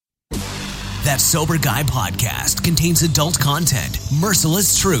That Sober Guy podcast contains adult content,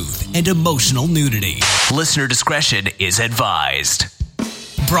 merciless truth, and emotional nudity. Listener discretion is advised.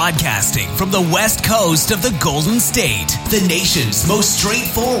 Broadcasting from the west coast of the Golden State, the nation's most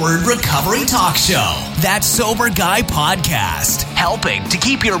straightforward recovery talk show. That Sober Guy podcast, helping to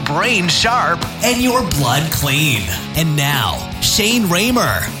keep your brain sharp and your blood clean. And now, Shane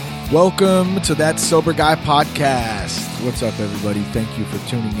Raymer. Welcome to That Sober Guy podcast. What's up, everybody? Thank you for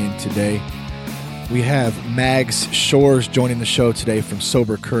tuning in today. We have Mags Shores joining the show today from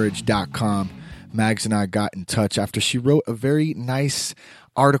SoberCourage.com. Mags and I got in touch after she wrote a very nice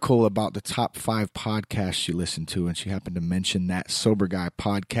article about the top 5 podcasts she listened to, and she happened to mention That Sober Guy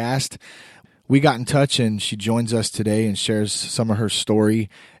podcast. We got in touch, and she joins us today and shares some of her story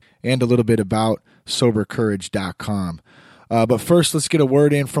and a little bit about SoberCourage.com. But first, let's get a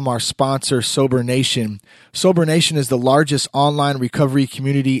word in from our sponsor, Sober Nation. Sober Nation is the largest online recovery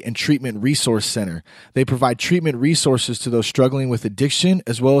community and treatment resource center. They provide treatment resources to those struggling with addiction,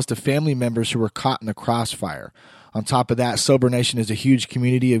 as well as to family members who are caught in the crossfire. On top of that, Sober Nation is a huge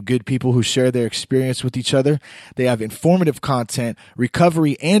community of good people who share their experience with each other. They have informative content,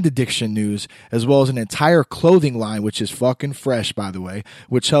 recovery and addiction news, as well as an entire clothing line, which is fucking fresh, by the way,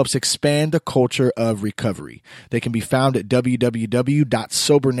 which helps expand the culture of recovery. They can be found at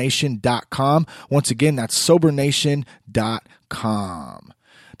www.sobernation.com. Once again, that's sobernation.com.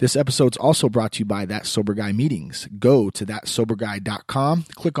 This episode is also brought to you by That Sober Guy Meetings. Go to thatsoberguy.com,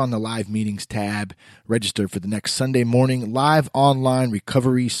 click on the live meetings tab, register for the next Sunday morning live online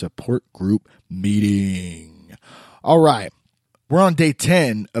recovery support group meeting. All right, we're on day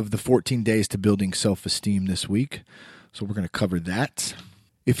 10 of the 14 days to building self-esteem this week, so we're going to cover that.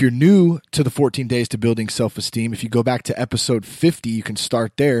 If you're new to the 14 days to building self-esteem, if you go back to episode 50, you can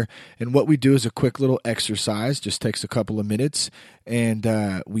start there. And what we do is a quick little exercise, just takes a couple of minutes. And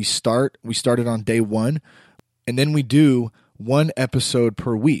we started on day 1, and then we do 1 episode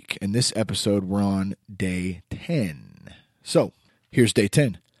per week. And this episode, we're on day 10. So here's day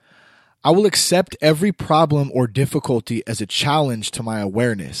 10. I will accept every problem or difficulty as a challenge to my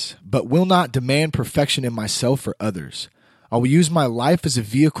awareness, but will not demand perfection in myself or others. I will use my life as a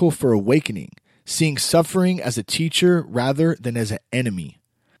vehicle for awakening, seeing suffering as a teacher rather than as an enemy.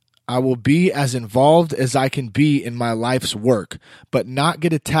 I will be as involved as I can be in my life's work, but not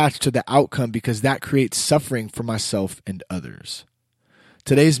get attached to the outcome because that creates suffering for myself and others.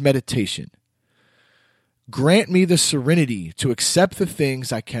 Today's meditation. Grant me the serenity to accept the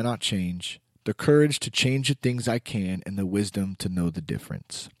things I cannot change, the courage to change the things I can, and the wisdom to know the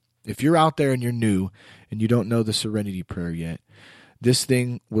difference. If you're out there and you're new and you don't know the Serenity Prayer yet, this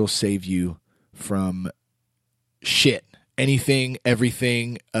thing will save you from shit. Anything,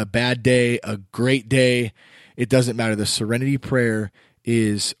 everything, a bad day, a great day, it doesn't matter. The Serenity Prayer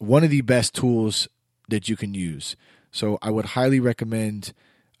is one of the best tools that you can use. So I would highly recommend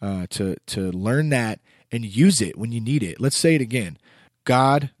to learn that and use it when you need it. Let's say it again.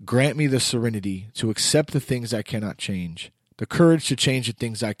 God, grant me the serenity to accept the things I cannot change, the courage to change the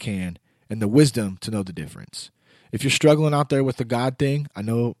things I can, and the wisdom to know the difference. If you're struggling out there with the God thing, I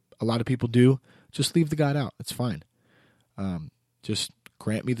know a lot of people do, just leave the God out. It's fine. Just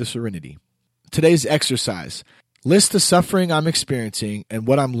grant me the serenity. Today's exercise. List the suffering I'm experiencing and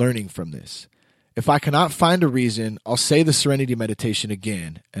what I'm learning from this. If I cannot find a reason, I'll say the Serenity Meditation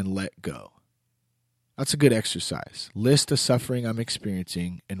again and let go. That's a good exercise. List the suffering I'm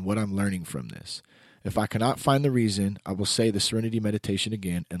experiencing and what I'm learning from this. If I cannot find the reason, I will say the Serenity Meditation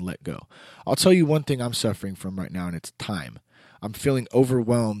again and let go. I'll tell you one thing I'm suffering from right now, and it's time. I'm feeling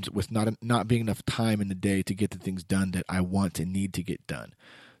overwhelmed with not being enough time in the day to get the things done that I want and need to get done.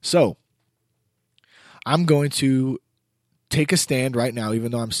 So I'm going to take a stand right now,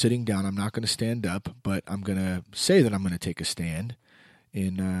 even though I'm sitting down. I'm not going to stand up, but I'm going to say that I'm going to take a stand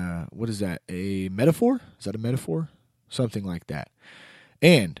in, what is that, a metaphor? Is that a metaphor? Something like that.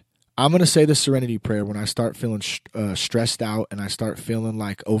 And I'm going to say the Serenity Prayer when I start feeling stressed out and I start feeling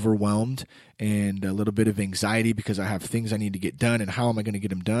like overwhelmed and a little bit of anxiety because I have things I need to get done, and how am I going to get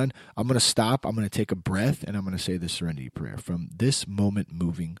them done? I'm going to stop, I'm going to take a breath, and I'm going to say the Serenity Prayer from this moment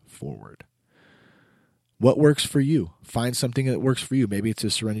moving forward. What works for you? Find something that works for you. Maybe it's a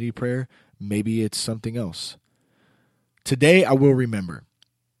Serenity Prayer. Maybe it's something else. Today I will remember.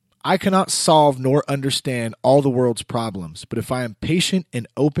 I cannot solve nor understand all the world's problems, but if I am patient and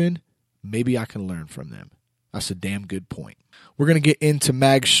open, maybe I can learn from them. That's a damn good point. We're going to get into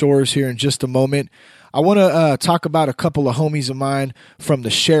Mags Shores here in just a moment. I want to talk about a couple of homies of mine from the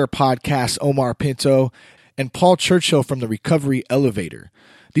Share podcast, Omar Pinto, and Paul Churchill from the Recovery Elevator.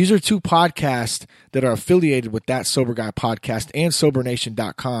 These are two podcasts that are affiliated with That Sober Guy podcast and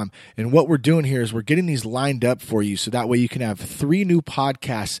SoberNation.com. And what we're doing here is we're getting these lined up for you so that way you can have 3 new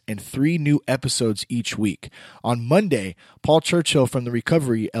podcasts and 3 new episodes each week. On Monday, Paul Churchill from the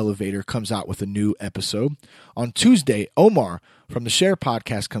Recovery Elevator comes out with a new episode. On Tuesday, Omar from the Share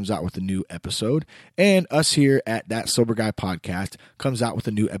podcast comes out with a new episode. And us here at That Sober Guy podcast comes out with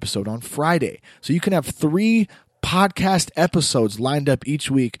a new episode on Friday. So you can have 3 podcast episodes lined up each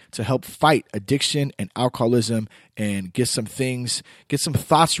week to help fight addiction and alcoholism and get some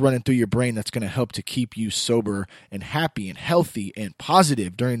thoughts running through your brain that's going to help to keep you sober and happy and healthy and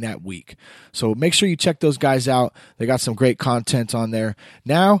positive during that week. So make sure you check those guys out. They got some great content on there.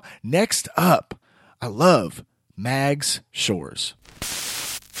 Now, next up, I love Mags Shores.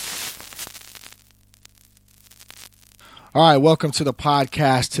 All right, welcome to the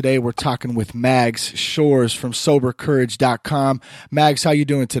podcast. Today we're talking with Mags Shores from SoberCourage.com. Mags, how you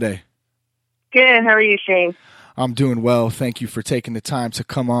doing today? Good. How are you, Shane? I'm doing well. Thank you for taking the time to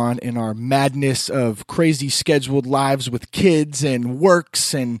come on in our madness of crazy scheduled lives with kids and work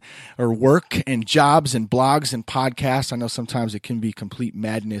and jobs and blogs and podcasts. I know sometimes it can be complete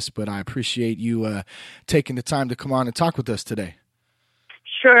madness, but I appreciate you taking the time to come on and talk with us today.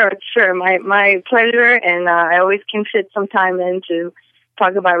 Sure. My pleasure, and I always can fit some time in to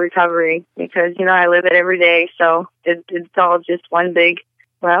talk about recovery because, I live it every day, so it's all just one big,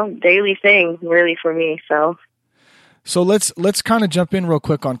 daily thing, really, for me, so... So let's kind of jump in real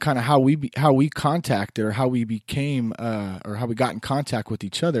quick on kind of how we contacted or how we became or how we got in contact with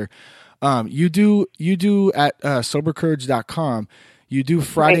each other. You do at SoberCourage.com. You do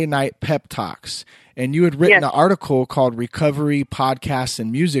Friday night pep talks, and you had written an article called "Recovery Podcasts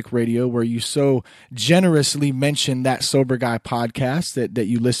and Music Radio," where you so generously mentioned That Sober Guy podcast that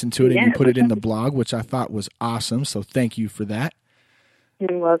you listened to it and you put it in the blog, which I thought was awesome. So thank you for that.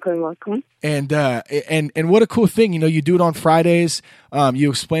 You're welcome. And what a cool thing, you do it on Fridays. You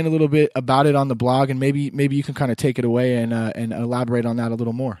explain a little bit about it on the blog, and maybe you can kind of take it away and elaborate on that a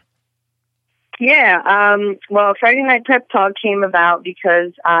little more. Yeah. Well, Friday Night Pep Talk came about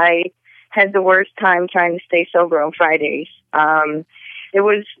because I had the worst time trying to stay sober on Fridays. It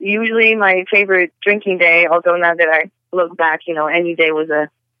was usually my favorite drinking day, although now that I look back, any day was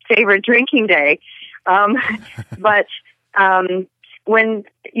a favorite drinking day. But when,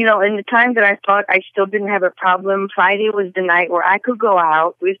 in the time that I thought I still didn't have a problem, Friday was the night where I could go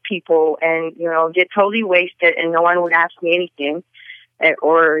out with people and, get totally wasted and no one would ask me anything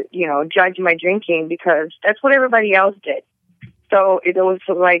or, judge my drinking because that's what everybody else did. So it was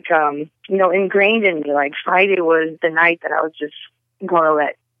like, ingrained in me, like Friday was the night that I was just going to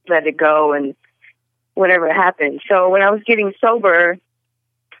let it go and whatever happened. So when I was getting sober,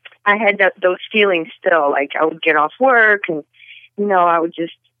 I had those feelings still, like I would get off work and, I would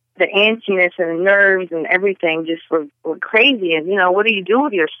just, the antsiness and the nerves and everything just were crazy. And, what do you do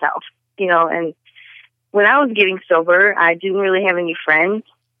with yourself? And when I was getting sober, I didn't really have any friends.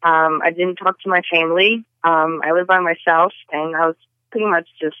 I didn't talk to my family. I lived by myself and I was pretty much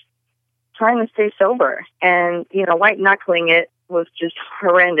just trying to stay sober. And, white knuckling it was just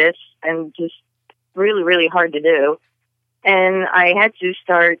horrendous and just really, really hard to do. And I had to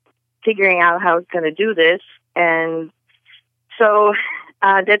start figuring out how I was going to do this. And so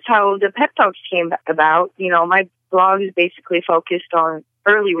that's how the pep talks came about. My blog is basically focused on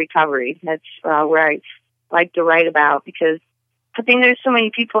early recovery. That's where I like to write about because I think there's so many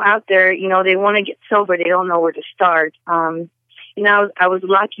people out there, they want to get sober. They don't know where to start. I was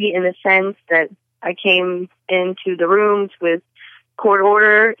lucky in the sense that I came into the rooms with court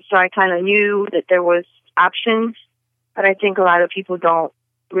order, so I kind of knew that there was options. But I think a lot of people don't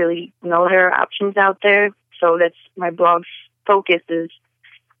really know there are options out there. So that's my blog's focus is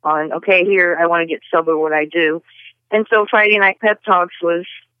on, okay, here, I want to get sober, what I do. And so Friday Night Pep Talks was,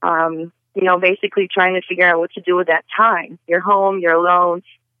 basically trying to figure out what to do with that time. You're home, you're alone.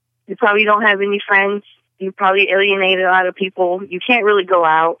 You probably don't have any friends. You probably alienated a lot of people. You can't really go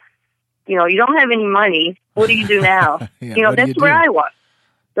out. You don't have any money. What do you do now? That's where I was,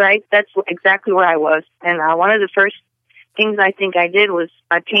 right? That's exactly where I was. And one of the first things I think I did was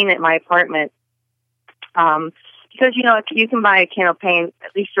I painted my apartment. Because, you can buy a can of paint,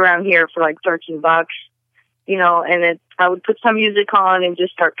 at least around here, for like $13, and I would put some music on and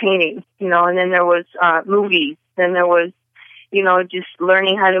just start painting, and then there was movies. Then there was, just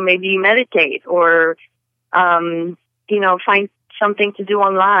learning how to maybe meditate or, find something to do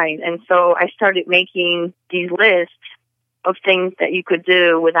online. And so I started making these lists of things that you could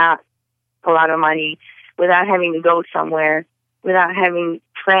do without a lot of money, without having to go somewhere, without having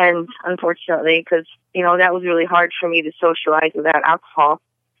friends, unfortunately, because, that was really hard for me to socialize without alcohol.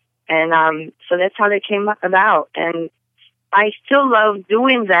 And so that's how that came about. And I still love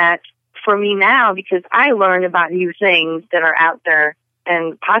doing that for me now because I learn about new things that are out there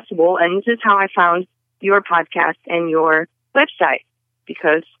and possible. And this is how I found your podcast and your website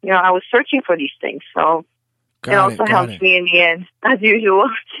because, I was searching for these things. So it also helps me in the end, as usual.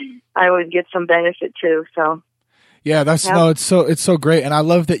 I would get some benefit too. So. Yeah, it's so great. And I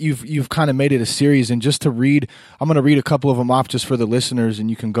love that you've kind of made it a series. And just to read, I'm going to read a couple of them off just for the listeners, and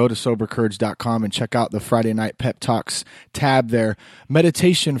you can go to sobercourage.com and check out the Friday Night Pep Talks tab there.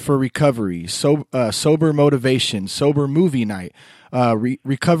 Meditation for recovery, sober motivation, sober movie night,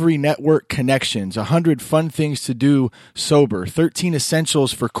 recovery network connections, 100 fun things to do sober, 13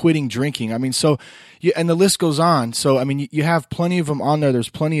 essentials for quitting drinking. I mean, and the list goes on. So, I mean, you have plenty of them on there. There's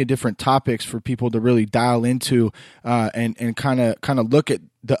plenty of different topics for people to really dial into, and kind of look at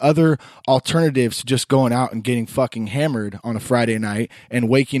the other alternatives to just going out and getting fucking hammered on a Friday night and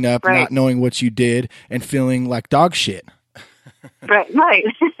waking up not knowing what you did and feeling like dog shit. Right.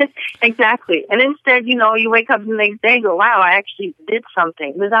 Exactly. And instead, you wake up the next day and go, wow, I actually did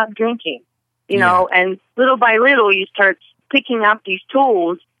something without drinking, and little by little you start picking up these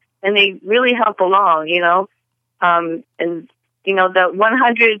tools and they really help along, and, the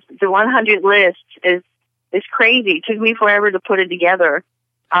 100 list is crazy. It took me forever to put it together.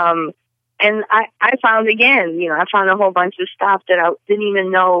 And I found I found a whole bunch of stuff that I didn't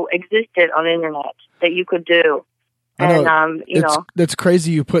even know existed on the internet that you could do. And, that's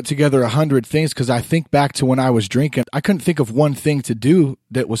crazy you put together 100 things, because I think back to when I was drinking. I couldn't think of one thing to do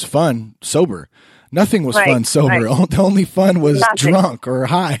that was fun sober. Nothing was fun sober. Right. The only fun was drunk or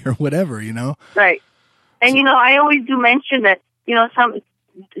high or whatever, Right. And, I always do mention that,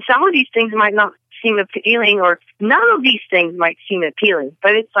 some of these things might not seem appealing, or none of these things might seem appealing.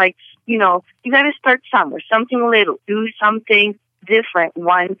 But it's like, you got to start somewhere, something little, do something different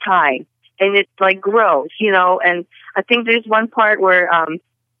one time. And it grows, and I think there's one part where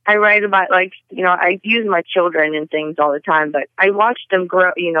I write about I use my children and things all the time, but I watch them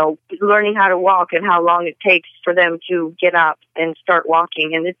grow, learning how to walk and how long it takes for them to get up and start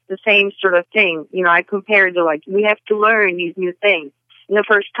walking. And it's the same sort of thing. I compare it to we have to learn these new things. And the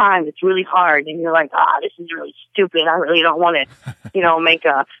first time it's really hard and you're like, this is really stupid. I really don't want to, make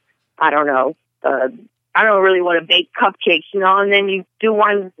I don't really want to bake cupcakes, and then you do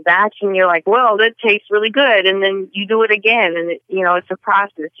one batch and you're like, well, that tastes really good. And then you do it again. And, it's a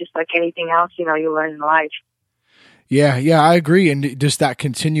process, just like anything else, you learn in life. Yeah, I agree. And just that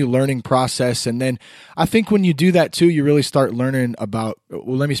continued learning process. And then I think when you do that too, you really start learning about,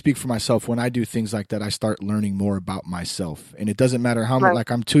 let me speak for myself. When I do things like that, I start learning more about myself. And it doesn't matter how much,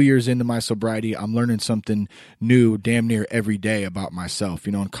 I'm 2 years into my sobriety, I'm learning something new damn near every day about myself,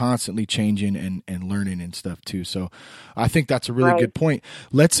 and constantly changing and learning and stuff too. So I think that's a really good point.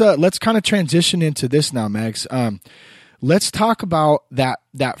 Let's kind of transition into this now, Megs. Let's talk about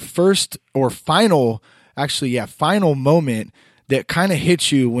that first or final moment that kind of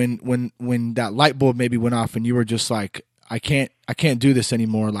hit you when that light bulb maybe went off and you were just like, I can't do this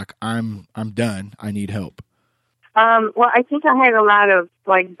anymore. Like I'm done. I need help. Well, I think I had a lot of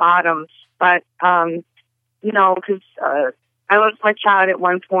bottoms, but, cause, I lost my child at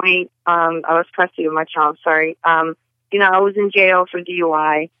one point. I lost custody of my child. Sorry. I was in jail for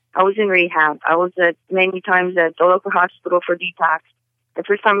DUI. I was in rehab. I was many times at the local hospital for detox. And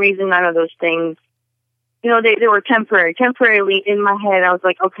for some reason, none of those things, they were temporary. Temporarily in my head, I was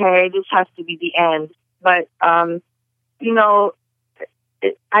like, okay, this has to be the end. But,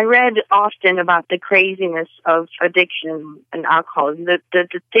 I read often about the craziness of addiction and alcohol, the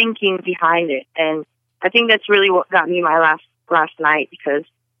thinking behind it. And I think that's really what got me my last night, because,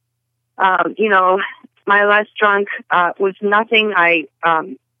 my last drunk was nothing I,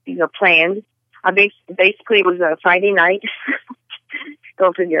 planned. Basically, it was a Friday night.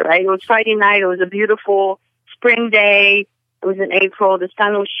 Go figure, right? It was Friday night. It was a beautiful spring day. It was in April. The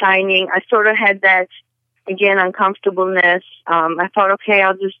sun was shining. I sort of had that, again, uncomfortableness. I thought, okay,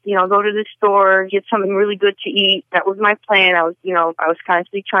 I'll just, go to the store, get something really good to eat. That was my plan. I was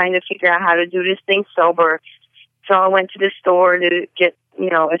constantly trying to figure out how to do this thing sober. So I went to the store to get,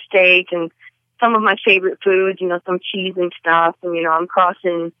 a steak and some of my favorite foods, some cheese and stuff. And, I'm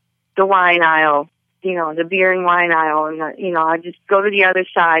crossing the wine aisle, the beer and wine aisle. And, I just go to the other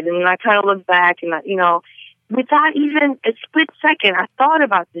side. And then I kind of look back and, without even a split second, I thought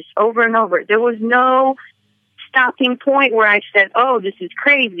about this over and over. There was no stopping point where I said, oh, this is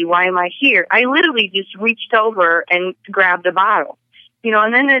crazy. Why am I here? I literally just reached over and grabbed a bottle,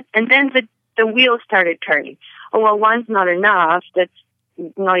 and then the wheels started turning. Oh, well, one's not enough. That's,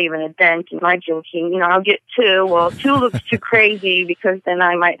 not even a dent in my drinking. I'll get 2. Well, 2 looks too crazy because then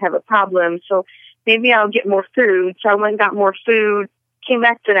I might have a problem. So maybe I'll get more food. So I went and got more food, came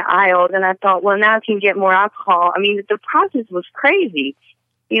back to the aisle, and I thought, well, now I can get more alcohol. I mean, the process was crazy,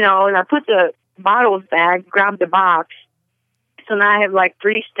 and I put the bottles back, grabbed the box. So now I have like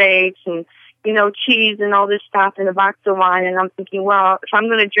 3 steaks and, cheese and all this stuff in a box of wine. And I'm thinking, well, if I'm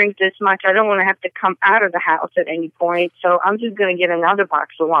going to drink this much, I don't want to have to come out of the house at any point. So I'm just going to get another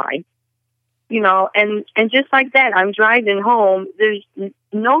box of wine, and just like that, I'm driving home. There's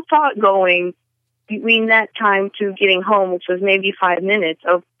no thought going between that time to getting home, which was maybe 5 minutes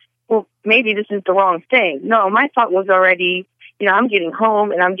of, well, maybe this is the wrong thing. No, my thought was already, I'm getting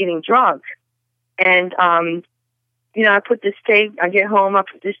home and I'm getting drunk. And, I put the steak, I get home, I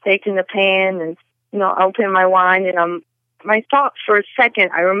put the steak in the pan and, I open my wine and my thought for a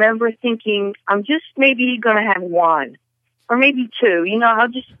second, I remember thinking, I'm just maybe going to have 1 or maybe 2,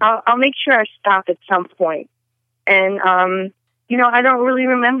 I'll make sure I stop at some point. And, I don't really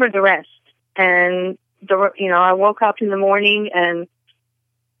remember the rest. And, I woke up in the morning and,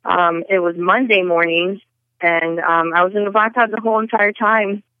 it was Monday morning and, I was in the blackout the whole entire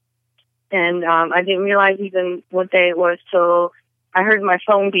time. And I didn't realize even what day it was till I heard my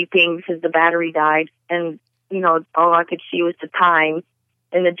phone beeping because the battery died. And, all I could see was the time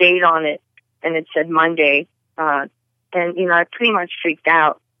and the date on it. And it said Monday. And, I pretty much freaked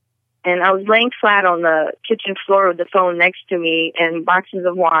out. And I was laying flat on the kitchen floor with the phone next to me and boxes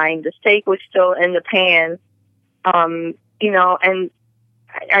of wine. The steak was still in the pan. And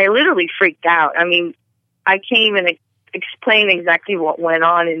I literally freaked out. I mean, I can't even explain exactly what went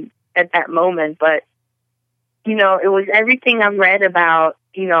on at that moment, but, it was everything I've read about,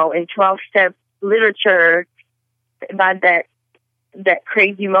 in 12-step literature about that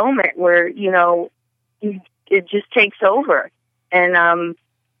crazy moment where, it just takes over. And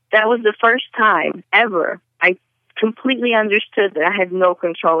that was the first time ever I completely understood that I had no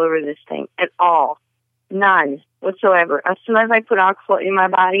control over this thing at all. None whatsoever. As soon as I put alcohol in my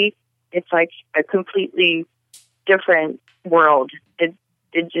body, it's like a completely different world.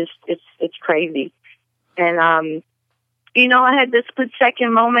 It's crazy. And, I had this split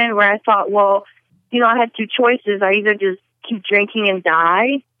second moment where I thought, well, I had 2 choices. I either just keep drinking and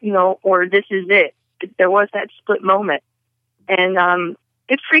die, or this is it. There was that split moment. And,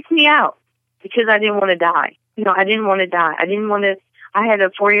 it freaked me out because I didn't want to die. I didn't want to die. I had a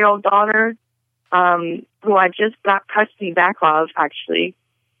 4-year-old daughter, who I just got custody back of, actually.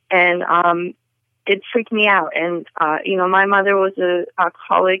 And, it freaked me out. And, my mother was an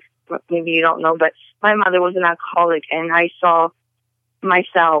alcoholic. Maybe you don't know, but my mother was an alcoholic. And I saw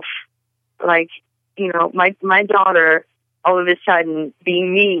myself, like, my daughter all of a sudden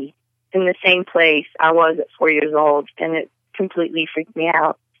being me in the same place I was at 4 years old. And it completely freaked me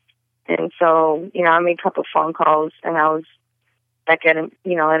out. And so, I made a couple phone calls and I was back at a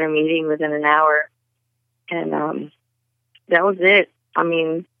meeting within an hour. And, that was it. I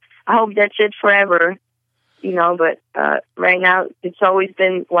mean, I hope that's it forever, but right now it's always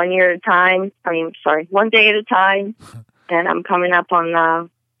been 1 year at a time. 1 day at a time. And I'm coming up on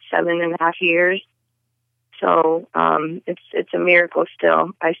 7.5 years. So it's a miracle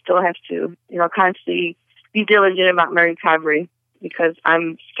still. I still have to, constantly be diligent about my recovery because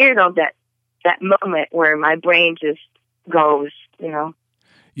I'm scared of that moment where my brain just goes,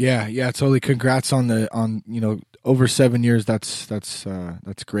 Yeah, totally. Congrats on over 7 years.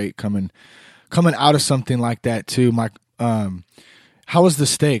 That's great coming out of something like that too. Mike, how was the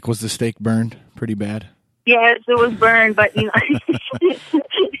steak? Was the steak burned pretty bad? Yes, it was burned, but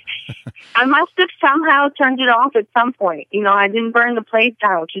I must have somehow turned it off at some point. I didn't burn the plate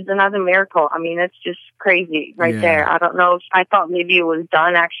down, which is another miracle. I mean, it's just crazy right there. I don't know. I thought maybe it was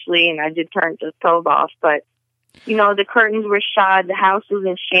done actually, and I did turn the stove off, but the curtains were shut, the house was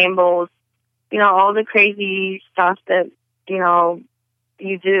in shambles, all the crazy stuff that,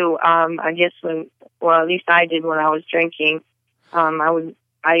 you do. I guess at least I did when I was drinking.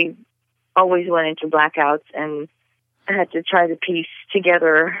 I always went into blackouts and I had to try to piece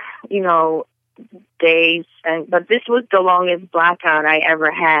together, days. But this was the longest blackout I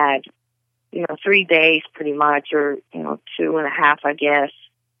ever had, 3 days pretty much, or, 2.5, I guess,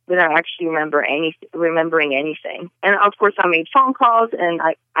 without actually remembering anything. And of course I made phone calls and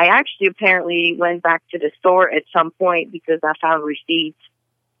I actually apparently went back to the store at some point because I found receipts.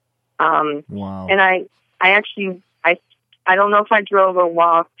 Wow. And I don't know if I drove or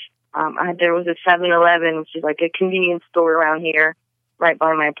walked. There was a 7-Eleven, which is like a convenience store around here, right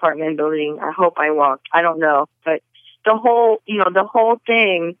by my apartment building. I hope I walked. I don't know. But the whole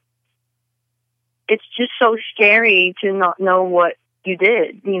thing, it's just so scary to not know what you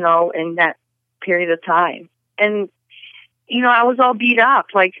did, in that period of time. And, I was all beat up.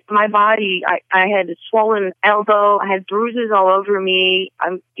 Like my body, I had a swollen elbow. I had bruises all over me.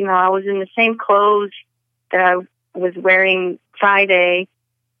 I was in the same clothes that I was wearing Friday.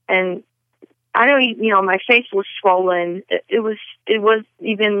 And I don't, my face was swollen. It was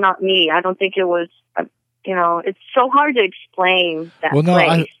even not me. I don't think it was, it's so hard to explain that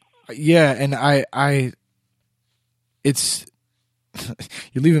place. And it's,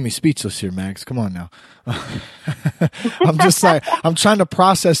 you're leaving me speechless here, Max. Come on now. I'm just like, I'm trying to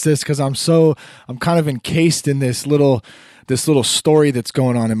process this because I'm kind of encased in this little story that's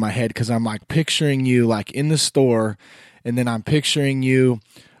going on in my head. Cause I'm like picturing you like in the store, and then I'm picturing you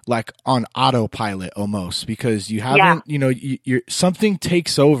like on autopilot almost, because you haven't, you're something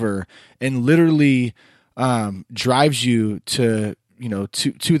takes over and literally, drives you to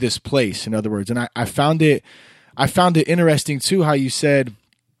this place, in other words. And I found it interesting too, how you said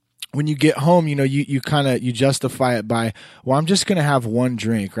when you get home, you justify it by, well, I'm just going to have one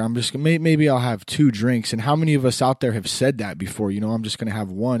drink, or I'm just maybe I'll have two drinks. And how many of us out there have said that before? I'm just going to have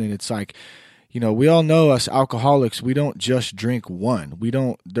one. And it's like, we all know us alcoholics, we don't just drink one. We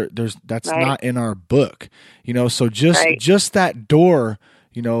don't, that's right. Not in our book, so just that door,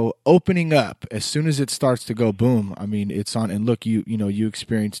 opening up as soon as it starts to go boom. I mean, it's on. And look, you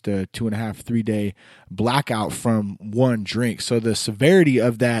experienced a 2.5-3 day blackout from one drink. So the severity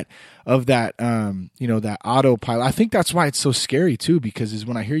of that, that autopilot, I think that's why it's so scary too, because is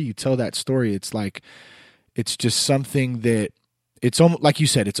when I hear you tell that story, it's like, it's just something that it's almost like you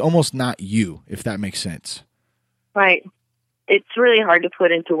said, it's almost not you, if that makes sense. Right. It's really hard to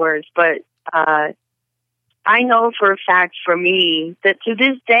put into words, but, I know for a fact for me that to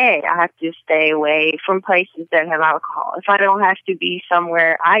this day, I have to stay away from places that have alcohol. If I don't have to be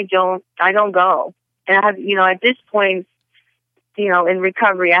somewhere, I don't go. And I have, at this point, in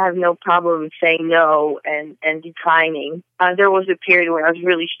recovery, I have no problem saying no and declining. There was a period where I was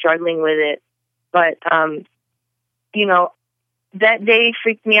really struggling with it, but, that day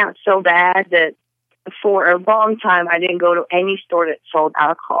freaked me out so bad that for a long time, I didn't go to any store that sold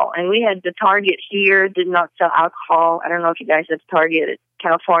alcohol. And we had the Target here, did not sell alcohol. I don't know if you guys have Target in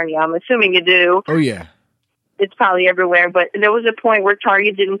California. I'm assuming you do. Oh, yeah. It's probably everywhere. But there was a point where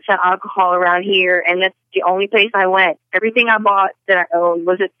Target didn't sell alcohol around here, and that's the only place I went. Everything I bought that I owned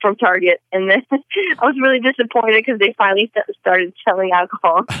was from Target. And then I was really disappointed because they finally started selling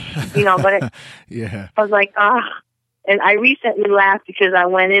alcohol. But yeah. I was like, And I recently laughed because I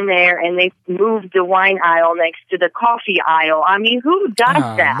went in there and they moved the wine aisle next to the coffee aisle. I mean, who does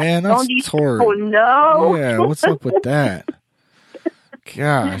that? Man, that's torrid. Oh, no. Yeah, what's up with that?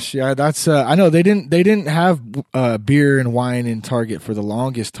 Gosh, yeah, that's. I know they didn't have beer and wine in Target for the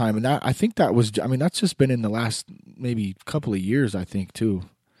longest time, and I think that was. I mean, that's just been in the last maybe couple of years, I think, too.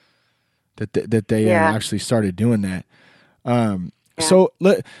 That they actually started doing that. So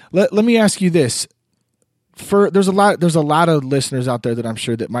let me ask you this. There's a lot of listeners out there that I'm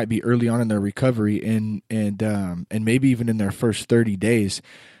sure that might be early on in their recovery and maybe even in their first 30 days.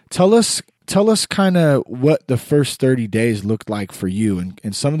 Tell us kind of what the first 30 days looked like for you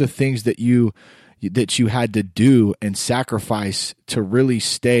and some of the things that you had to do and sacrifice to really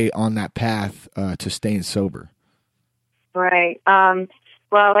stay on that path to staying sober. Right.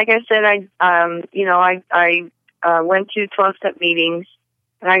 Well, like I said, I went to 12-step meetings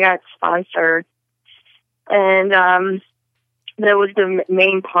and I got sponsored. And that was the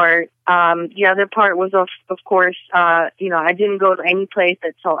main part. The other part was, of course, I didn't go to any place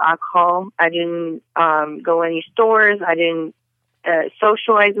that sold alcohol. I didn't go any stores. I didn't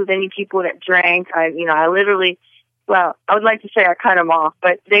socialize with any people that drank. I literally, I would like to say I cut them off,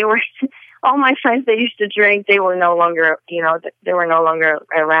 but they were all my friends that used to drink. They were no longer, they were no longer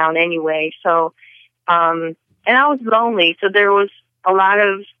around anyway. So, and I was lonely. So there was a lot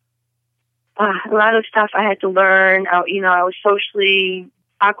of stuff I had to learn. I was socially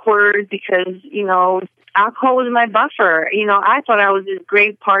awkward because, alcohol was my buffer. I thought I was this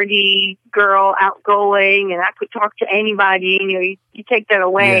great party girl, outgoing, and I could talk to anybody. You take that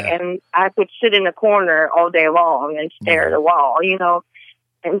away, and I could sit in a corner all day long and stare at the wall,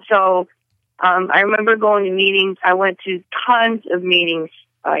 And so I remember going to meetings. I went to tons of meetings,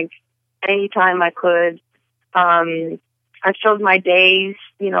 like anytime I could. I filled my days,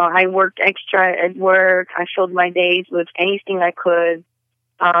 I worked extra at work. I filled my days with anything I could.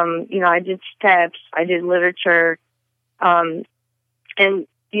 I did steps, I did literature. And,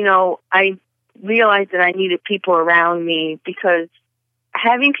 I realized that I needed people around me because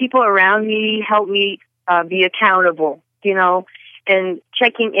having people around me helped me be accountable, and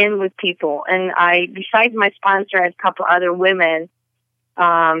checking in with people. And besides my sponsor, I had a couple other women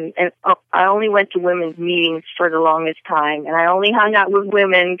And I only went to women's meetings for the longest time, and I only hung out with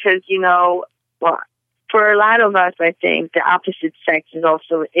women because, well, for a lot of us, I think the opposite sex is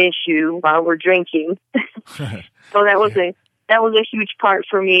also an issue while we're drinking. So that was a huge part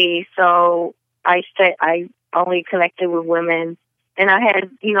for me. So I only connected with women, and I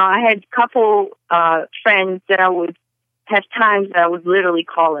had a couple friends that I would have times that I would literally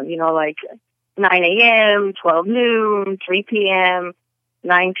call them, like 9 a.m., 12 noon, 3 p.m.,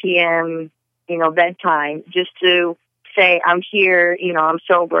 9 p.m., bedtime, just to say I'm here, I'm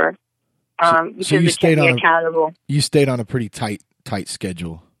sober. Because so you it kept me accountable. You stayed on a pretty tight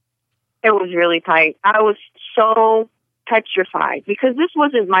schedule. It was really tight. I was so petrified because this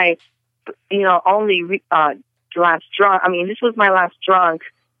wasn't my, only last drunk. I mean, this was my last drunk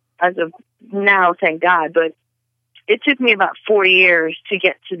as of now, thank God. But it took me about 4 years to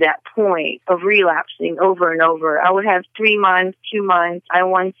get to that point of relapsing over and over. I would have 3 months, 2 months. I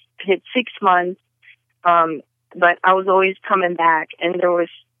once hit 6 months, but I was always coming back, and there was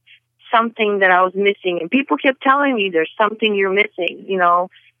something that I was missing. And people kept telling me, there's something you're missing,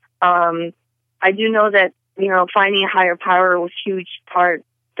 I do know that, finding a higher power was a huge part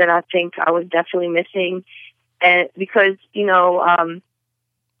that I think I was definitely missing. And because, in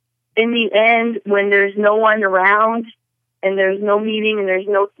the end, when there's no one around and there's no meeting and there's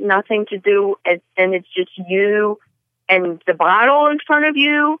nothing to do and it's just you and the bottle in front of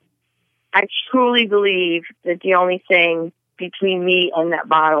you, I truly believe that the only thing between me and that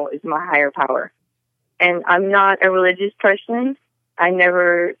bottle is my higher power. And I'm not a religious person. I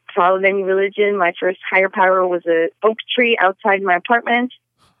never followed any religion. My first higher power was a oak tree outside my apartment.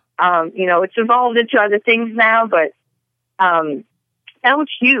 It's evolved into other things now, but that was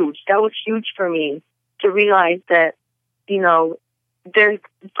huge. That was huge for me to realize that,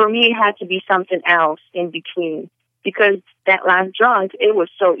 for me, it had to be something else in between. Because that last drunk, it was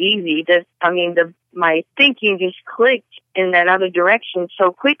so easy. My thinking just clicked in that other direction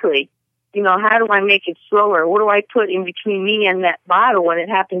so quickly. How do I make it slower? What do I put in between me and that bottle when it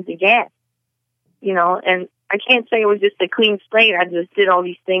happens again? And I can't say it was just a clean slate. I just did all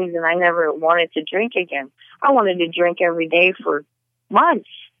these things and I never wanted to drink again. I wanted to drink every day for months,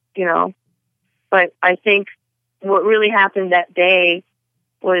 But I think what really happened that day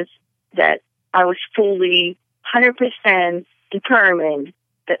was that I was fully 100% determined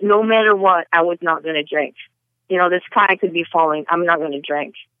that no matter what, I was not going to drink. The sky could be falling. I'm not going to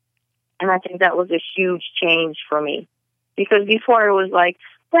drink. And I think that was a huge change for me. Because before it was like,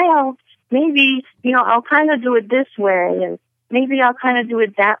 well, maybe, I'll kind of do it this way. And maybe I'll kind of do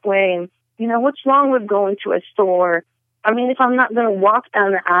it that way. And, what's wrong with going to a store? I mean, if I'm not going to walk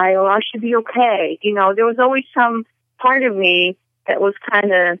down the aisle, I should be okay. There was always some part of me that was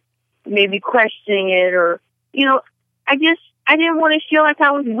kind of maybe questioning it or, I didn't want to feel like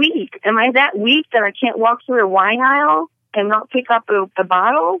I was weak. Am I that weak that I can't walk through a wine aisle and not pick up a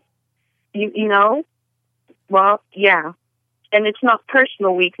bottle? Well, yeah. And it's not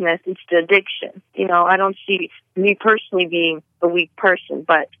personal weakness, it's the addiction. I don't see me personally being a weak person,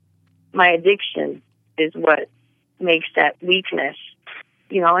 but my addiction is what makes that weakness.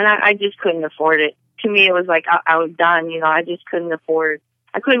 And I just couldn't afford it. To me, it was like I was done. I just couldn't afford.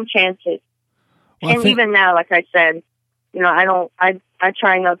 I couldn't chance it. Well, and even now, like I said, I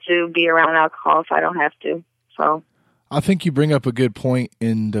try not to be around alcohol if I don't have to. So I think you bring up a good point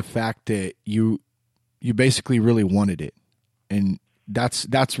in the fact that you basically really wanted it. And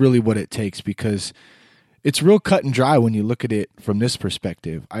that's really what it takes, because it's real cut and dry when you look at it from this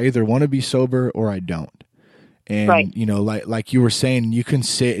perspective. I either want to be sober or I don't. And, right. Like you were saying, you can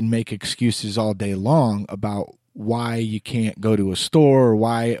sit and make excuses all day long about why you can't go to a store, or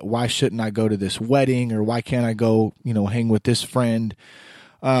why shouldn't I go to this wedding, or why can't I go, hang with this friend.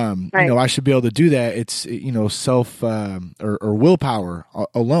 Right. I should be able to do that. It's, self or willpower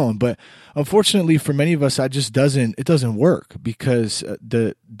alone. But unfortunately for many of us, it doesn't work, because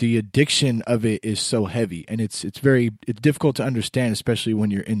the addiction of it is so heavy, and it's difficult to understand, especially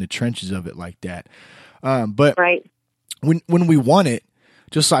when you're in the trenches of it like that. But right. when we want it,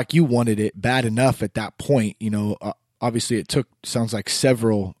 just like you wanted it bad enough at that point, obviously it sounds like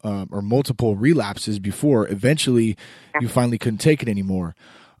several or multiple relapses before eventually you finally couldn't take it anymore.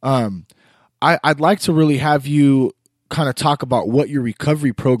 I'd like to really have you kind of talk about what your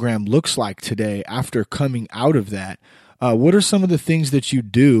recovery program looks like today after coming out of that. What are some of the things that you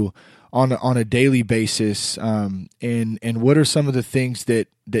do on a daily basis, and what are some of the things that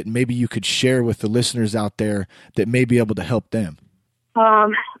maybe you could share with the listeners out there that may be able to help them?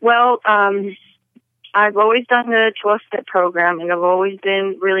 I've always done the 12-step program, and I've always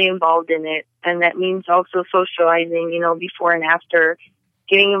been really involved in it. And that means also socializing, before and after.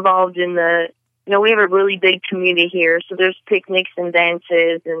 getting involved in we have a really big community here, so there's picnics and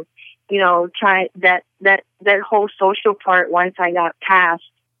dances and, try that whole social part once I got past,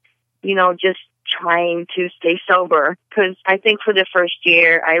 just trying to stay sober. Because I think for the first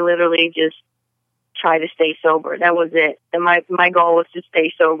year, I literally just tried to stay sober. That was it. And my goal was to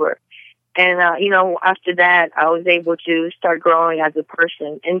stay sober. And, after that, I was able to start growing as a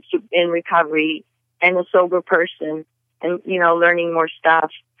person in recovery and a sober person and, learning more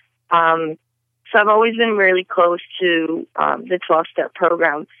stuff. So I've always been really close to the 12-step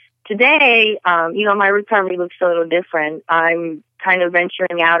program. Today, my recovery looks a little different. I'm kind of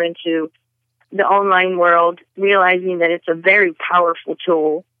venturing out into the online world, realizing that it's a very powerful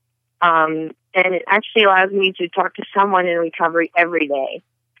tool. And it actually allows me to talk to someone in recovery every day.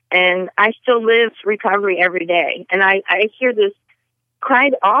 And I still live recovery every day. And I hear this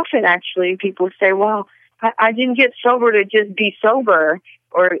quite often, actually. People say, well, I didn't get sober to just be sober,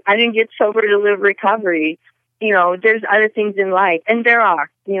 or I didn't get sober to live recovery. There's other things in life. And there are,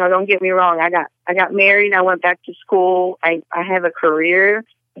 don't get me wrong. I got married. I went back to school. I have a career,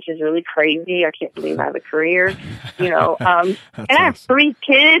 which is really crazy. I can't believe I have a career, and I have 3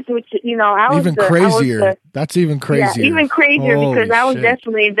 kids, which, even crazier. That's even crazier. Yeah, even crazier. Holy because I was shit.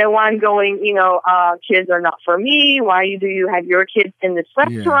 definitely the one going, kids are not for me. Why do you have your kids in this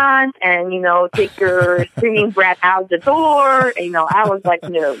restaurant and, take your screaming brat out the door? I was like,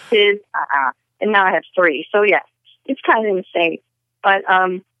 no, kids, And now I have 3. So, yeah, it's kind of insane. But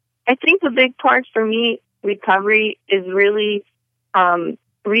I think the big part for me, recovery, is really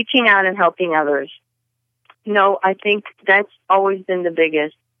reaching out and helping others. I think that's always been the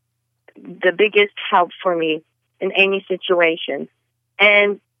biggest help for me in any situation.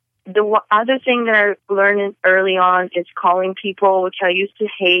 And the other thing that I learned early on is calling people, which I used to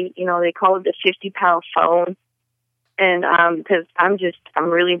hate. They call it the 50-pound phone. And because I'm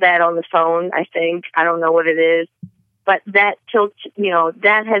really bad on the phone, I think. I don't know what it is. But that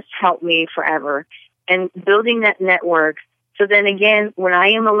that has helped me forever. And building that network. So then again, when I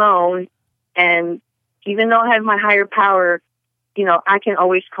am alone, and even though I have my higher power, I can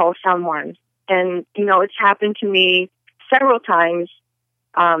always call someone. And, it's happened to me several times.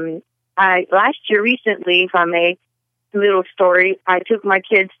 Last year recently, if I may, little story, I took my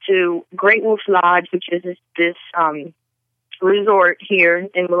kids to Great Wolf Lodge, which is this resort here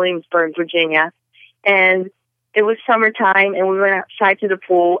in Williamsburg, Virginia. And it was summertime, and we went outside to the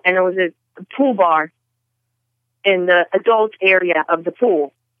pool, and there was a pool bar in the adult area of the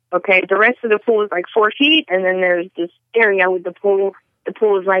pool. Okay, the rest of the pool is like 4 feet, and then there's this area with the pool. The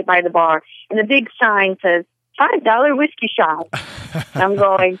pool is right by the bar. And the big sign says, $5 whiskey shot. And I'm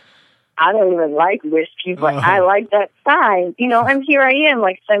going, I don't even like whiskey, but I like that sign. And here I am,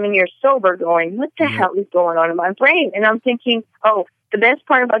 like 7 years sober, going, what the hell is going on in my brain? And I'm thinking, the best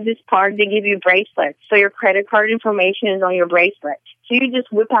part about this park, they give you bracelets. So your credit card information is on your bracelet. So you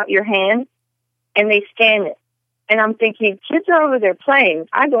just whip out your hand, and they scan it. And I'm thinking, kids are over there playing.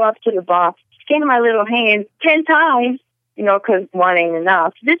 I go up to the bar, scan my little hand 10 times, because one ain't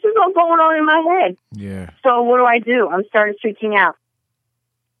enough. This is all going on in my head. Yeah. So what do? I'm starting freaking out.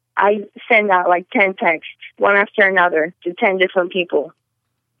 I send out like 10 texts, one after another, to 10 different people.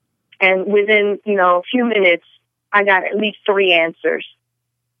 And within, a few minutes, I got at least 3 answers.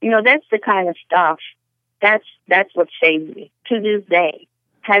 That's the kind of stuff. That's what saved me to this day,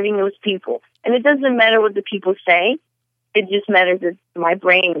 having those people. And it doesn't matter what the people say. It just matters that my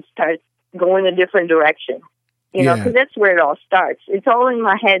brain starts going a different direction, because that's where it all starts. It's all in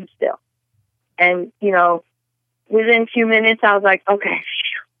my head still. And, within a few minutes, I was like, okay,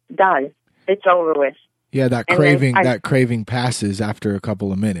 done. It's over with. Yeah, that craving passes after a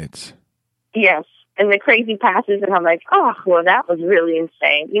couple of minutes. Yes. And the crazy passes, and I'm like, oh, well, that was really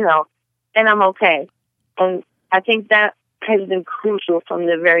insane, and I'm okay. And I think that has been crucial from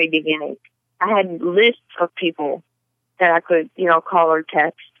the very beginning. I had lists of people that I could, call or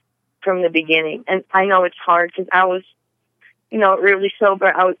text from the beginning. And I know it's hard because I was, really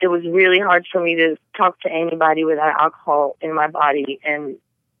sober. It was really hard for me to talk to anybody without alcohol in my body. And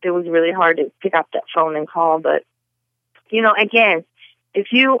it was really hard to pick up that phone and call. But, again,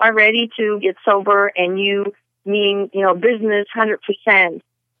 if you are ready to get sober and you mean, business 100%,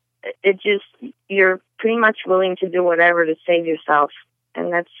 you're pretty much willing to do whatever to save yourself.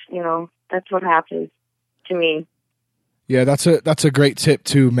 And that's what happened to me. Yeah, that's a great tip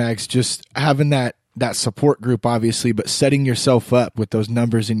too, Mags. Just having that support group, obviously, but setting yourself up with those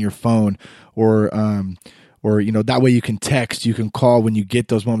numbers in your phone, or that way you can text, you can call when you get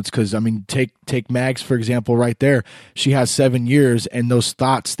those moments. Because take Mags for example, right there. She has 7 years, and those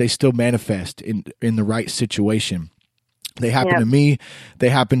thoughts, they still manifest in the right situation. They happen to me. They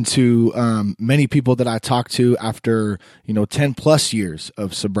happen to many people that I talk to after 10 plus years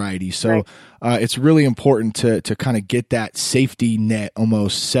of sobriety. So it's really important to kind of get that safety net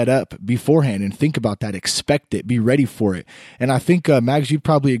almost set up beforehand and think about that, expect it, be ready for it. And I think Mags, you'd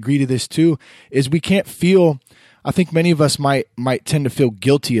probably agree to this too. Is we can't feel. I think many of us might tend to feel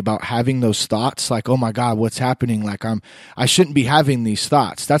guilty about having those thoughts, like, oh my God, what's happening? Like I shouldn't be having these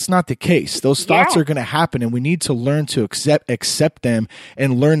thoughts. That's not the case. Those thoughts are going to happen, and we need to learn to accept them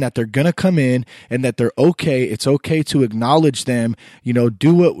and learn that they're going to come in and that they're okay. It's okay to acknowledge them.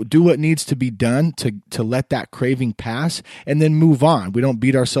 Do what needs to be done to let that craving pass, and then move on. We don't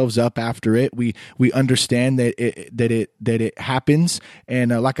beat ourselves up after it. We understand that it happens,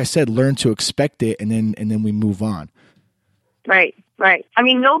 and like I said, learn to expect it, and then we move on. Right. I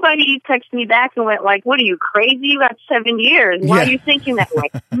mean, nobody texted me back and went like, what are you, crazy? You got 7 years. Why are you thinking that way?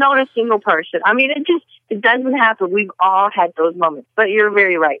 Not a single person. I mean, it doesn't happen. We've all had those moments, but you're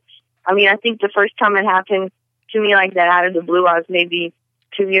very right. I mean, I think the first time it happened to me like that out of the blue, I was maybe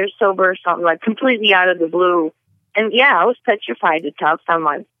 2 years sober or something, like completely out of the blue. And I was petrified to tell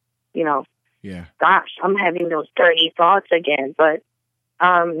someone, gosh, I'm having those dirty thoughts again. But,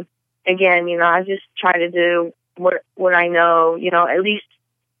 again, I just try to do what I know, at least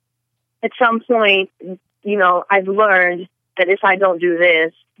at some point, I've learned that if I don't do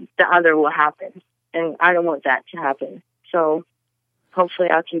this, the other will happen. And I don't want that to happen. So hopefully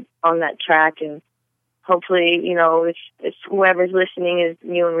I'll keep on that track. And hopefully, if whoever's listening is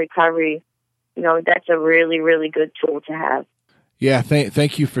new in recovery, that's a really, really good tool to have. Yeah,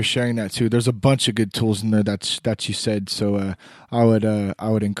 thank you for sharing that too. There's a bunch of good tools in there that you said. So I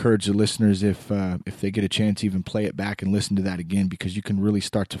would encourage the listeners if they get a chance, even play it back and listen to that again, because you can really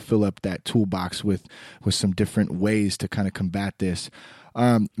start to fill up that toolbox with some different ways to kind of combat this.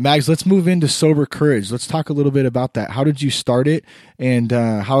 Mags, let's move into Sober Courage. Let's talk a little bit about that. How did you start it, and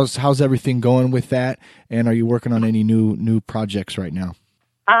how's everything going with that? And are you working on any new projects right now?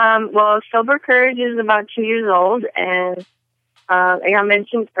 Well, Sober Courage is about 2 years old, and like I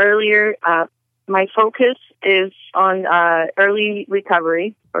mentioned earlier, my focus is on early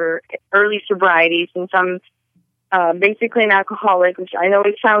recovery or early sobriety, since I'm basically an alcoholic, which I know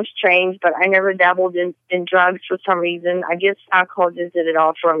it sounds strange, but I never dabbled in drugs for some reason. I guess alcohol just did it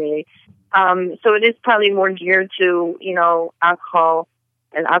all for me. So it is probably more geared to, alcohol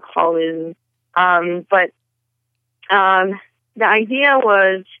and alcoholism. But the idea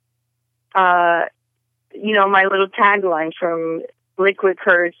was, my little tagline from Liquid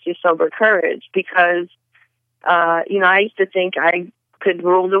Courage to Sober Courage, because, I used to think I could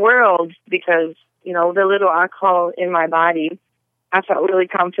rule the world because, the little alcohol in my body, I felt really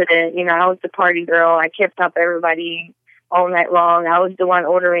confident. I was the party girl. I kept up everybody all night long. I was the one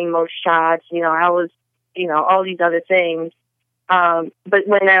ordering most shots. I was, all these other things. But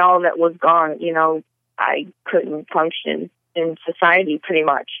when all that was gone, I couldn't function in society pretty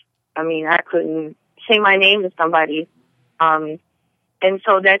much. I mean, I couldn't say my name to somebody. And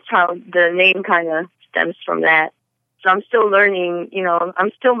so that's how the name kind of stems from that. So I'm still learning,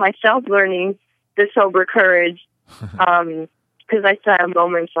 I'm still myself learning the Sober Courage. Because I still have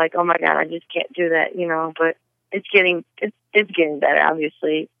moments like, oh my God, I just can't do that, but it's getting better,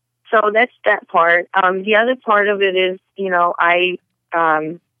 obviously. So that's that part. The other part of it is, I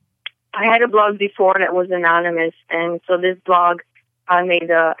had a blog before that was anonymous. And so this blog, I made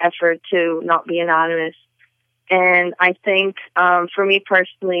the effort to not be anonymous. And I think, for me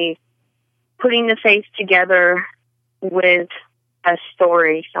personally, putting the face together with a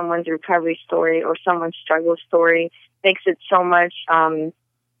story, someone's recovery story or someone's struggle story, makes it so much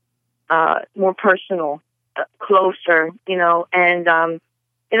more personal, closer, and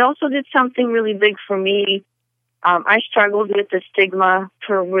it also did something really big for me. I struggled with the stigma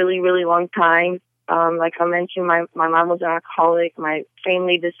for a really, really long time. Like I mentioned, my mom was an alcoholic. My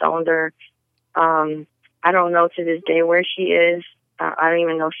family disowned her. I don't know to this day where she is. I don't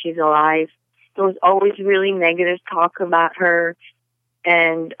even know if she's alive. There was always really negative talk about her.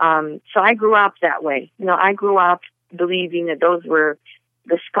 And so I grew up that way. I grew up believing that those were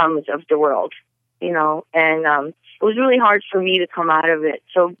the scums of the world, and it was really hard for me to come out of it.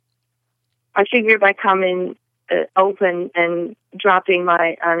 So I figured by coming open and dropping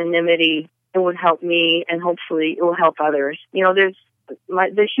my anonymity, it would help me, and hopefully it will help others.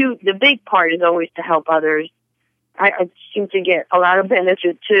 The big part is always to help others. I seem to get a lot of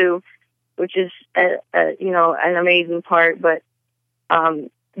benefit too, which is an amazing part. But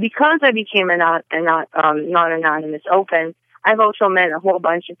because I became not anonymous, open, I've also met a whole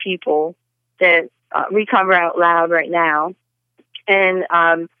bunch of people that recover out loud right now, and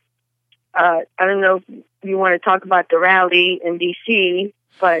I don't know if you want to talk about the rally in D.C.,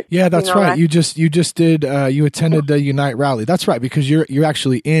 but yeah, that's right. You just did. You attended the Unite rally. That's right, because you're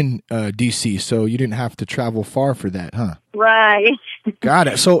actually in D.C., so you didn't have to travel far for that, huh? Right. Got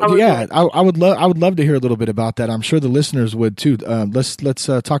it. So yeah, I would love to hear a little bit about that. I'm sure the listeners would too. Let's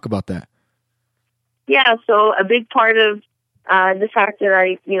talk about that. Yeah. So a big part of the fact that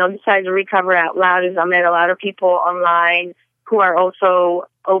I decided to recover out loud is I met a lot of people online who are also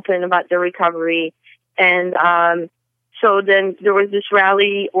open about their recovery, and so then there was this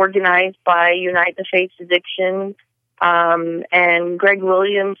rally organized by Unite the Faith's Addiction, and Greg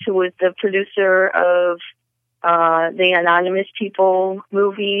Williams, who was the producer of the Anonymous People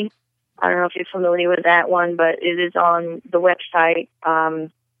movie. I don't know if you're familiar with that one, but it is on the website,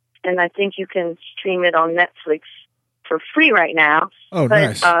 and I think you can stream it on Netflix for free right now. Oh,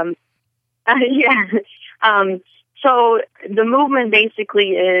 nice. Yeah. So the movement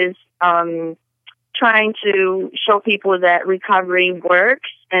basically is trying to show people that recovery works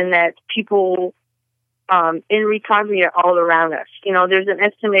and that people in recovery are all around us. There's an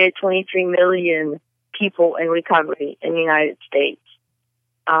estimated 23 million people in recovery in the United States.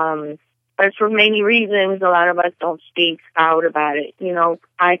 But for many reasons, a lot of us don't speak out about it.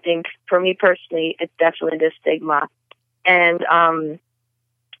 I think for me personally, it's definitely the stigma. And,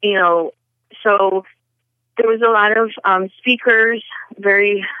 so there was a lot of speakers,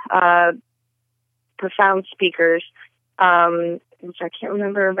 very profound speakers, which I can't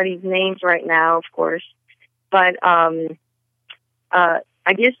remember everybody's names right now, of course. But I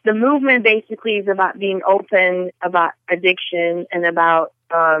guess the movement basically is about being open about addiction and about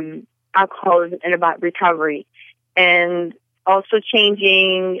alcoholism and about recovery, and also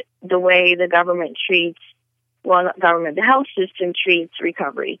changing the way the government not government, the health system treats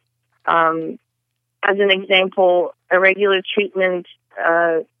recovery. As an example, a regular treatment,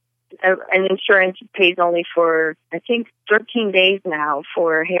 an insurance pays only for, I think, 13 days now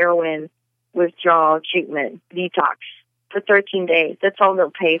for heroin withdrawal treatment, detox. For 13 days. That's all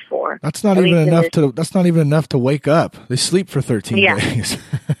they'll pay for. That's not even enough to wake up. They sleep for 13 days.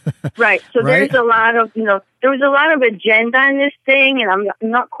 Right. So right? There's a lot of, there was a lot of agenda in this thing, and I'm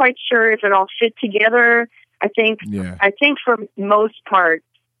not quite sure if it all fit together. I think for most part,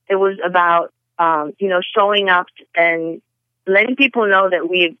 it was about, showing up and letting people know that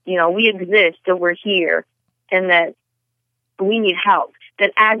we exist, that we're here, and that we need help,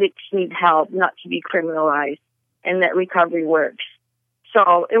 that addicts need help, not to be criminalized, and that recovery works.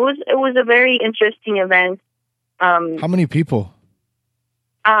 So it was a very interesting event. How many people?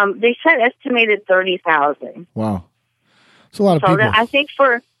 They said estimated 30,000. Wow, it's a lot of people. I think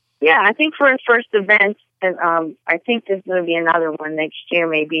for a first event, and I think there's going to be another one next year,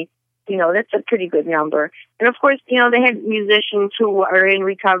 maybe. That's a pretty good number. And of course, they had musicians who are in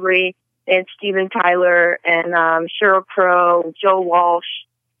recovery. They had Steven Tyler and Sheryl Crow, Joe Walsh,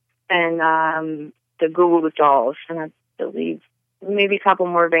 and the Goo Goo Dolls, and I believe maybe a couple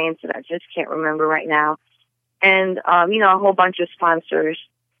more bands that I just can't remember right now. And, a whole bunch of sponsors.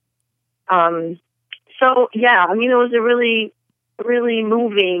 So, yeah, it was a really, really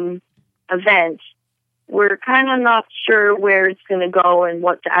moving event. We're kind of not sure where it's going to go and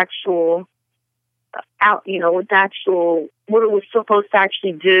what the actual, what it was supposed to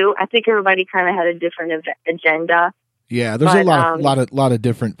actually do. I think everybody kind of had a different agenda. Yeah, there's a lot of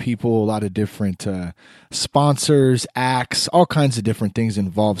different people, a lot of different sponsors, acts, all kinds of different things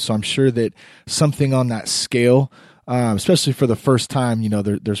involved. So I'm sure that something on that scale, especially for the first time,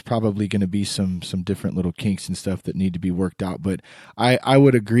 there's probably going to be some different little kinks and stuff that need to be worked out. But I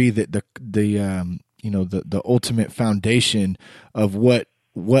would agree that the ultimate foundation of what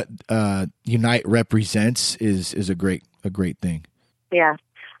Unite represents is a great thing. Yeah.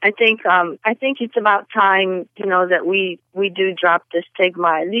 I think it's about time, that we do drop the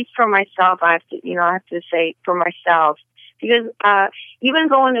stigma. At least for myself, I have to say for myself, because even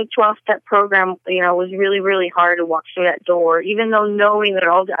going to 12-step program, was really, really hard to walk through that door. Even though knowing that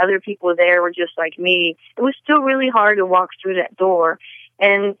all the other people there were just like me, it was still really hard to walk through that door.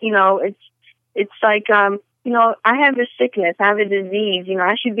 And it's like I have this sickness, I have a disease.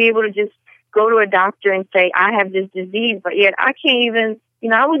 I should be able to just go to a doctor and say I have this disease, but yet I can't even.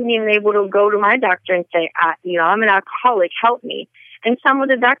 I wasn't even able to go to my doctor and say, I'm an alcoholic, help me. And some of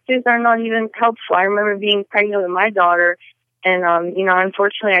the doctors are not even helpful. I remember being pregnant with my daughter, and,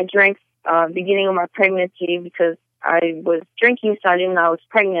 unfortunately I drank beginning of my pregnancy because I was drinking, so I didn't know I was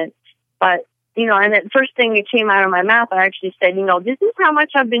pregnant. But, and the first thing that came out of my mouth, I actually said, this is how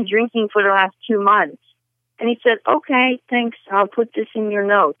much I've been drinking for the last 2 months. And he said, okay, thanks, I'll put this in your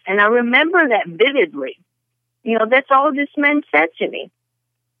notes. And I remember that vividly. That's all this man said to me.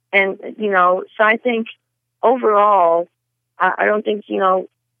 And, so I think overall, I don't think,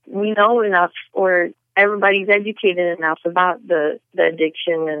 we know enough, or everybody's educated enough about the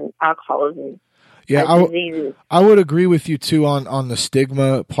addiction and alcoholism. Yeah, I would agree with you too on the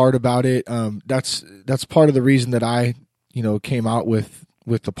stigma part about it. That's part of the reason that I, came out with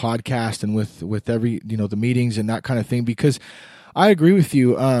the podcast and with every, the meetings and that kind of thing, because I agree with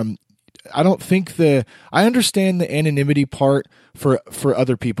you. I don't think I understand the anonymity part for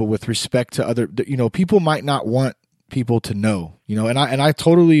other people with respect to other, people might not want people to know, and I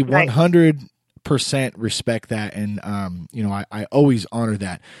totally 100% respect that. And, I always honor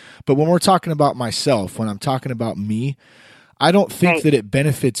that. But when we're talking about myself, when I'm talking about me, I don't think that it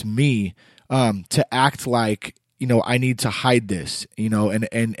benefits me, to act like, I need to hide this,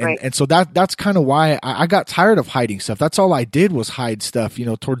 and so that's kind of why I got tired of hiding stuff. That's all I did was hide stuff,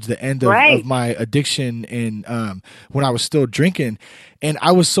 towards the end of my addiction and, when I was still drinking, and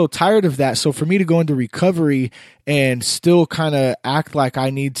I was so tired of that. So for me to go into recovery and still kind of act like I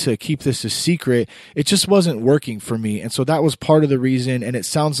need to keep this a secret, it just wasn't working for me. And so that was part of the reason. And it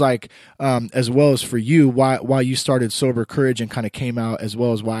sounds like, as well as for you, why you started Sober Courage and kind of came out, as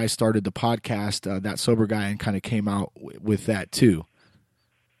well as why I started the podcast, That Sober Guy, and kind of came out with that too.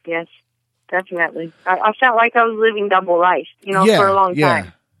 Yes, definitely. I felt like I was living double life, for a long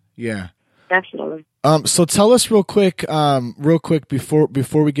time. Yeah. Definitely. So tell us real quick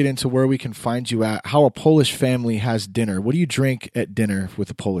before we get into where we can find you at, how a Polish family has dinner. What do you drink at dinner with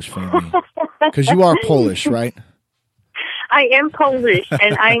a Polish family? Because you are Polish, right? I am Polish,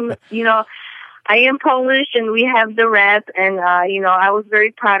 and I am Polish, and we have the rep, and I was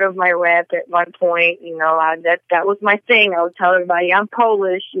very proud of my rep at one point. That was my thing. I would tell everybody, I'm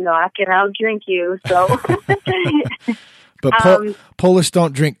Polish. I can outdrink you. So. But Polish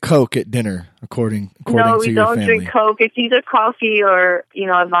don't drink Coke at dinner, according to your family. No, we don't drink Coke. It's either coffee or,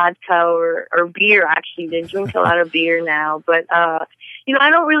 a vodka or beer, actually. They drink a lot of beer now. But, I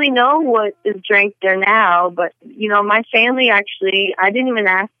don't really know what is drank there now. But, my family actually, I didn't even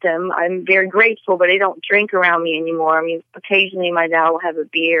ask them. I'm very grateful, but they don't drink around me anymore. I mean, occasionally my dad will have a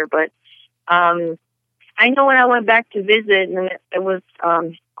beer. But I know when I went back to visit, and it was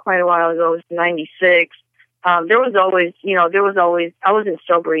quite a while ago, it was 96. There was always, I wasn't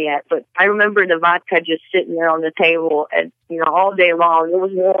sober yet, but I remember the vodka just sitting there on the table and, all day long. It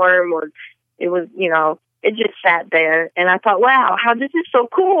was warm, or it was, it just sat there. And I thought, wow, this is so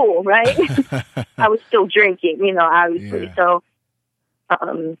cool, right? I was still drinking, obviously. Yeah. So,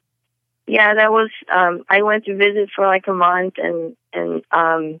 that was, I went to visit for like a month, and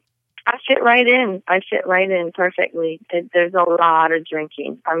I fit right in. I fit right in perfectly. There's a lot of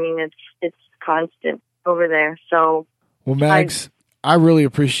drinking. I mean, it's constant over there. So, well, Mags, I really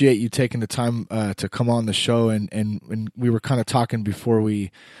appreciate you taking the time to come on the show, and we were kind of talking before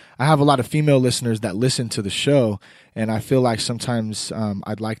I have a lot of female listeners that listen to the show, and I feel like sometimes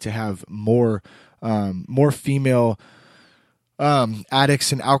I'd like to have more female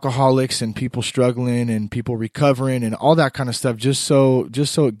addicts and alcoholics and people struggling and people recovering and all that kind of stuff, just so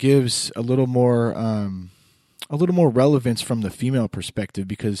it gives a little more relevance from the female perspective,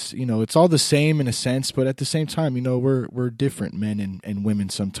 because it's all the same in a sense, but at the same time, we're different, men and women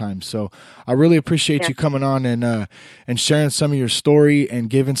sometimes. So I really appreciate you coming on and sharing some of your story and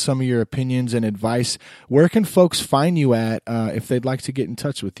giving some of your opinions and advice. Where can folks find you at if they'd like to get in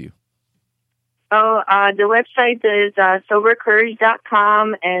touch with you? The website is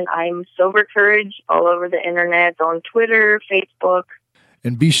sobercourage.com, and I'm Sober Courage all over the internet, on Twitter, Facebook.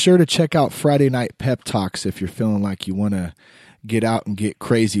 And be sure to check out Friday Night Pep Talks if you're feeling like you want to get out and get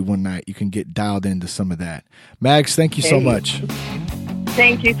crazy one night. You can get dialed into some of that. Mags, thank you so much.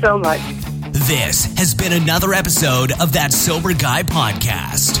 Thank you so much. This has been another episode of That Sober Guy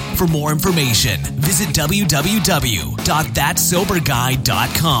podcast. For more information, visit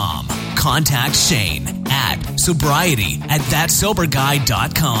www.thatsoberguy.com. Contact Shane at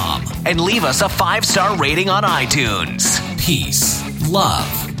sobriety@thatsoberguy.com and leave us a 5-star rating on iTunes. Peace,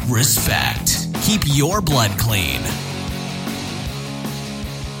 love, respect. Keep your blood clean.